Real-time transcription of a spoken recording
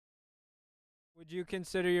Would you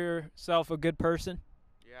consider yourself a good person?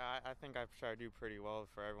 Yeah, I think I try to do pretty well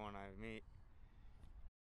for everyone I meet.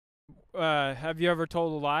 Have you ever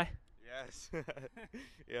told a lie? Yes.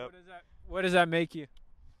 Yep. What does that make you?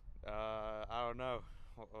 I don't know.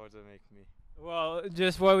 What does it make me? Well,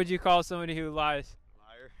 just what would you call somebody who lies?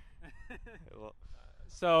 Liar? Well,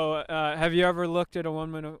 So, have you ever looked at a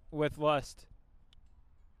woman with lust?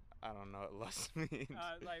 I don't know what lust means.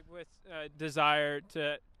 Like with desire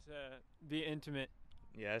to be intimate.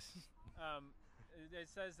 Yes. Um, it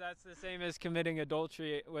says that's the same as committing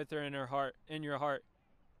adultery with her in her heart, in your heart.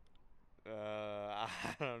 I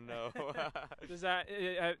don't know. Does that?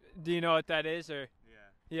 Do you know what that is, or?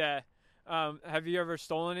 Yeah. Yeah. Have you ever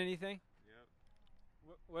stolen anything?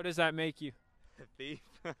 Yep. What does that make you? A thief.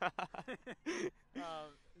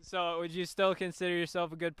 So, would you still consider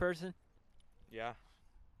yourself a good person? Yeah.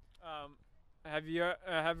 Have you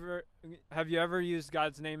ever used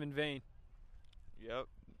God's name in vain? Yep.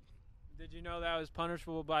 Did you know that was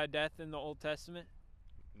punishable by death in the Old Testament?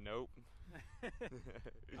 Nope.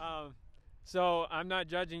 So I'm not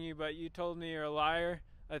judging you, but you told me you're a liar,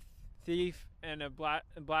 a thief, and a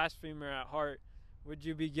blasphemer at heart. Would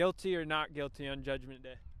you be guilty or not guilty on Judgment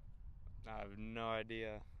Day? I have no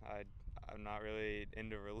idea. I'm not really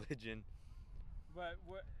into religion. But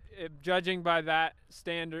judging by that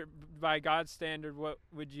standard, by God's standard, what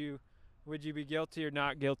would you be guilty or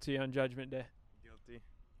not guilty on Judgment Day? Guilty.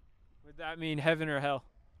 Would that mean heaven or hell?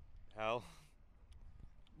 Hell.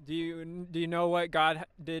 Do you know what God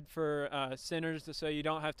did for sinners so you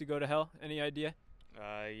don't have to go to hell? Any idea?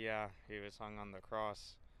 Yeah, he was hung on the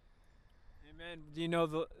cross. Amen. Do you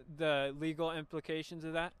know the legal implications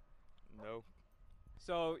of that? Nope.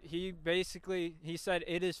 So he said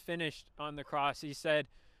it is finished on the cross. He said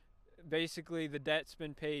basically the debt's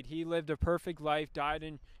been paid. He lived a perfect life, died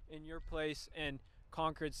in your place, and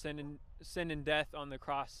conquered sin and death on the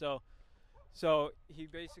cross. So he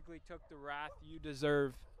basically took the wrath you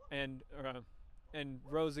deserve and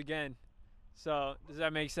rose again. So does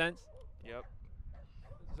that make sense? Yep.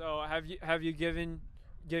 So have you given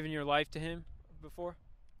your life to him before?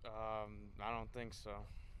 I don't think so.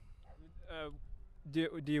 Do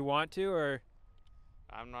you want to, or?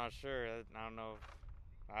 I'm not sure. I don't know.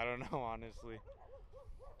 I don't know, honestly.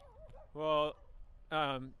 Well,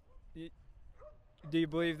 do you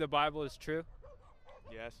believe the Bible is true?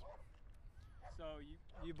 Yes. So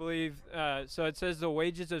you believe, so it says the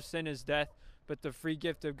wages of sin is death, but the free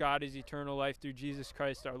gift of God is eternal life through Jesus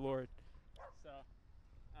Christ our Lord. So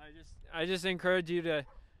I just encourage you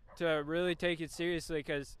to really take it seriously,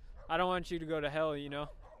 because I don't want you to go to hell, you know?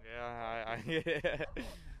 Yeah,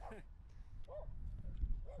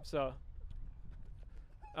 So,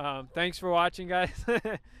 thanks for watching, guys,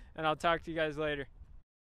 and I'll talk to you guys later.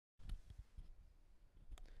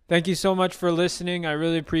 Thank you so much for listening. I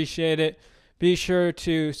really appreciate it. Be sure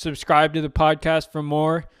to subscribe to the podcast for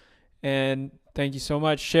more, and thank you so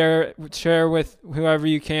much. Share with whoever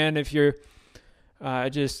you can. If you're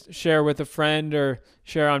just share with a friend or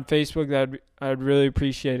share on Facebook, I'd really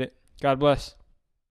appreciate it. God bless.